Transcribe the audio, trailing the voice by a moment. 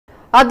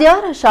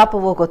ಅದ್ಯಾರ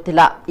ಶಾಪವೋ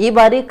ಗೊತ್ತಿಲ್ಲ. ಈ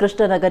ಬಾರಿ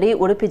ಕೃಷ್ಣನಗರಿ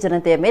ಉಡುಪಿ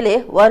ಜನತೆಯ ಮೇಲೆ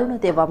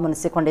ವರುಣದೇವ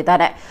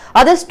ಮುನಿಸಿಕೊಂಡಿದ್ದಾನೆ.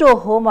 ಅದೆಷ್ಟೋ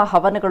ಹೋಮ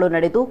ಹವನಗಳು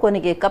ನಡೆದು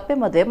ಕೊನೆಗೆ ಕಪ್ಪೆ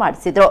ಮದುವೆ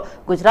ಮಾಡಿಸಿದ್ರು.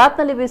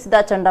 ಗುಜರಾತ್ನಲ್ಲಿ ಬೀಸಿದ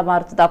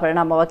ಚಂಡಮಾರುತದ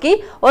ಪರಿಣಾಮವಾಗಿ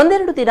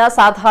ಒಂದೆರಡು ದಿನ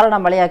ಸಾಧಾರಣ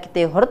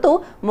ಮಳೆಯಾಗಿದ್ದೇ ಹೊರತು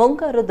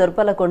ಮುಂಗಾರು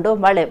ದುರ್ಬಲಗೊಂಡು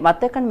ಮಳೆ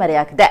ಮತ್ತೆ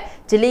ಕಣ್ಮರೆಯಾಗಿದೆ.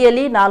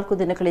 ಜಿಲ್ಲೆಯಲ್ಲಿ 4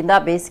 ದಿನಗಳಿಂದ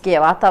ಬೇಸಿಗೆಯ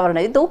ವಾತಾವರಣ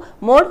ಇದ್ದು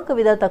ಮೋಡ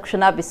ಕವಿದ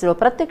ತಕ್ಷಣ ಬಿಸಿಲು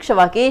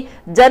ಪ್ರತ್ಯಕ್ಷವಾಗಿ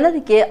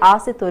ಜನರಿಗೆ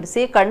ಆಸೆ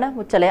ತೋರಿಸಿ ಕಣ್ಣ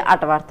ಮುಚ್ಚಲೆ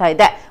ಆಟವಾಡ್ತಾ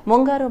ಇದೆ.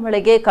 ಮುಂಗಾರು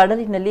ಮಳೆಗೆ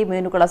ಕಡಲಿನಲ್ಲಿ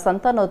ಮೀನುಗಳ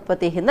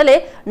ಸಂತಾನೋತ್ಪತ್ತಿ ಹಿನ್ನೆಲೆ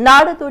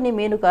ನಾಡದೋಣಿ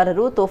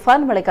ಮೀನುಗಾರರು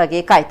ತುಫಾನ್ ಮಳೆಗಾಗಿ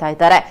ಕಾಯ್ತಾ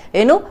ಇದ್ದಾರೆ.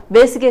 ಇನ್ನು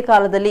ಬೇಸಿಗೆ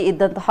ಕಾಲದಲ್ಲಿ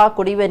ಇದ್ದಂತಹ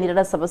ಕುಡಿಯುವ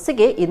ನೀರಿನ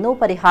ಸಮಸ್ಯೆಗೆ ಇನ್ನೂ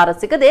ಪರಿಹಾರ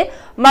ಸಿಗದೆ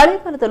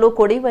ಮಳೆಗಾಲದಲ್ಲೂ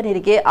ಕುಡಿಯುವ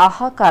ನೀರಿಗೆ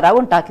ಹಾಹಾಕಾರ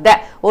ಉಂಟಾಗಿದೆ.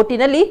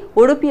 ಒಟ್ಟಿನಲ್ಲಿ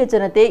ಉಡುಪಿಯ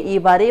ಜನತೆ ಈ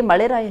ಬಾರಿ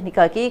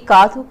ಮಳೆರಾಯನಿಗಾಗಿ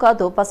ಕಾದು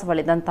ಕಾದು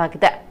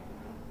ಪಸವಳಿದಂತಾಗಿದೆ.